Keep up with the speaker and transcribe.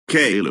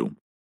Caillou,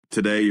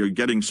 today you're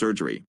getting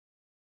surgery.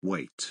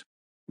 Wait.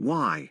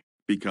 Why?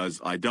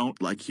 Because I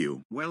don't like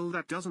you. Well,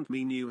 that doesn't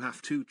mean you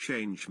have to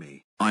change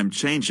me. I'm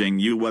changing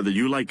you whether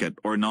you like it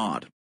or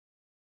not.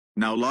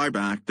 Now lie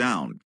back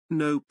down.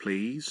 No,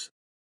 please.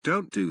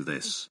 Don't do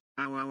this.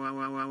 Ow, ow, ow,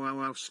 ow, ow,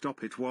 ow, ow,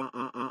 stop it.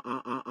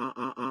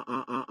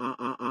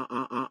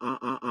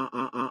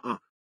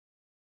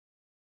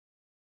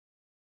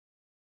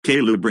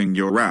 Caillou, bring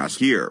your ass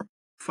here.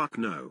 Fuck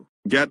no.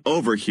 Get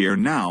over here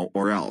now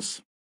or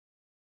else.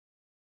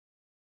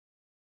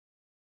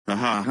 Ha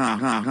ha ha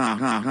ha ha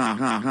ha ha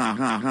ha ha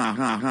ha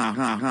ha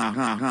ha ha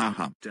ha ha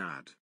ha.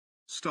 Dad.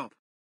 Stop.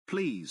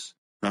 Please.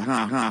 Ha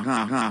ha ha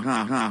ha ha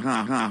ha ha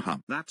ha ha ha.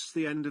 That's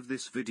the end of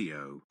this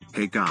video.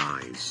 Hey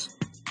guys.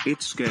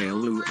 It's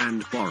Caillou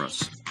and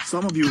Boris.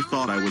 Some of you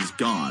thought I was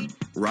gone,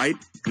 right?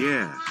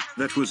 Yeah,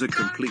 that was a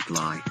complete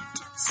lie.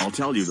 I'll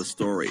tell you the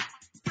story.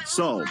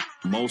 So,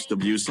 most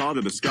of you saw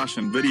the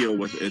discussion video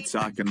with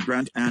Itzhak and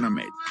Brent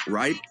Animate,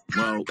 right?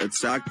 Well,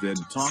 Itzhak did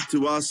talk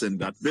to us in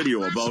that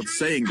video about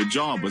saying the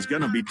job was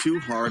gonna be too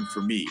hard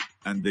for me,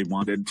 and they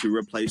wanted to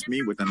replace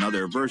me with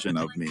another version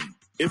of me.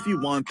 If you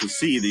want to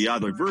see the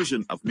other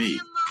version of me,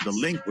 the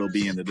link will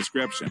be in the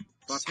description.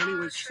 But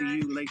anyways, see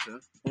you later.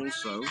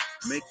 Also,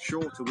 make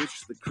sure to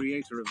wish the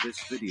creator of this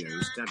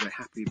video's dad a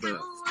happy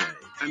birthday.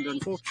 And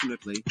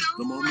unfortunately,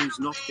 the mom is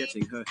not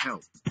getting her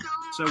help.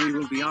 So we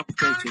will be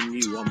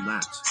updating you on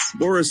that.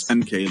 Boris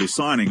and Caillou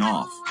signing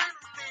off.